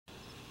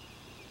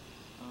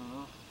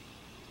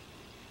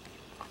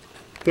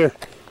Here,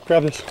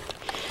 grab this.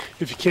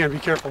 If you can, be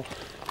careful.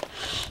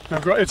 Now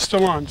go, it's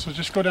still on, so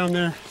just go down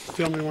there.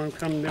 Film me when I'm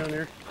coming down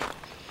there.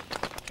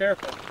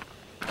 Careful.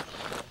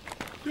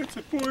 It's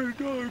a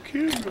 $40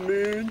 camera,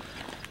 man.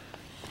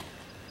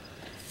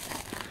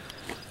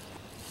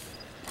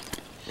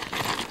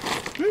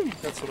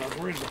 That's what I was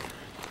worried about.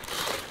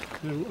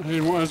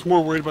 I was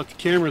more worried about the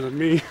camera than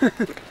me.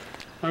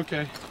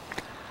 Okay.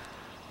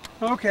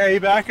 Okay,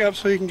 back up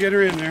so you can get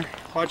her in there.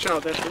 Watch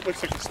out, that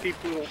looks like a steep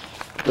little...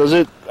 Does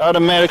it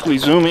automatically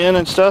zoom in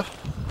and stuff?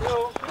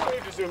 No, you don't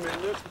need to zoom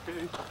in, that's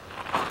okay.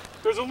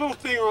 There's a little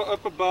thing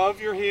up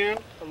above your hand,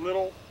 a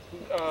little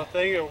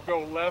thing that will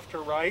go left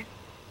or right.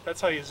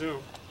 That's how you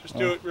zoom. Just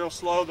do it real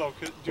slow though,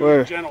 do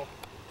it gentle,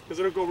 because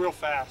it'll go real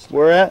fast.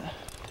 Where at?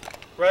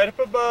 Right up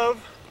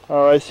above.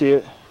 Oh, I see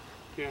it.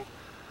 Yeah.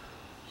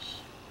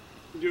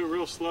 You do it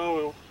real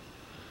slow,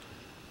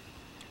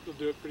 it'll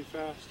do it pretty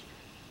fast.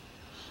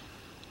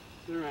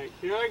 Alright,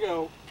 here I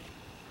go.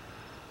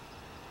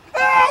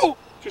 Ow!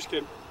 Just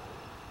kidding.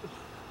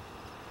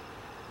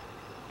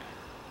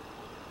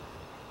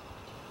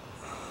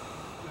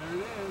 There it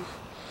is.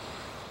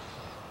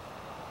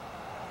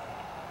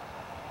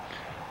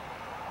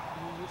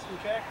 There's some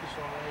cactus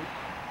alright.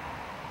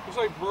 Looks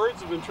like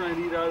birds have been trying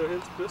to eat out of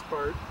this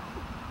part.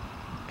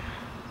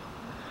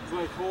 There's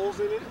like holes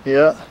in it.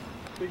 Yeah.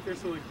 I think there's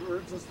some like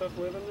birds and stuff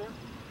living there.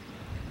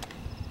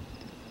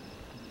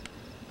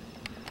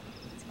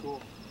 It's cool.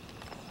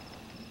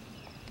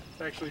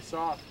 It's actually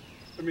soft.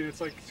 I mean,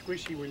 it's like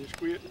squishy when you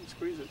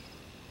squeeze it.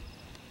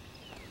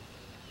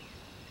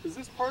 Is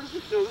this part of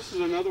it? No, this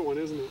is another one,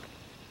 isn't it?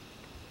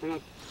 Or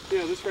not?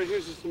 Yeah, this right here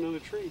is just another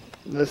tree.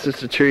 That's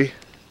just a tree.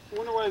 I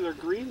wonder why they're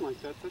green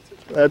like that.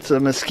 That's a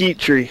mesquite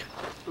tree.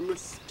 A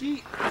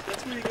mesquite.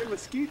 That's where you get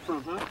mesquite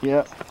from, huh?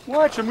 Yeah.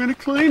 Watch, I'm going to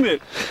claim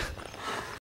it.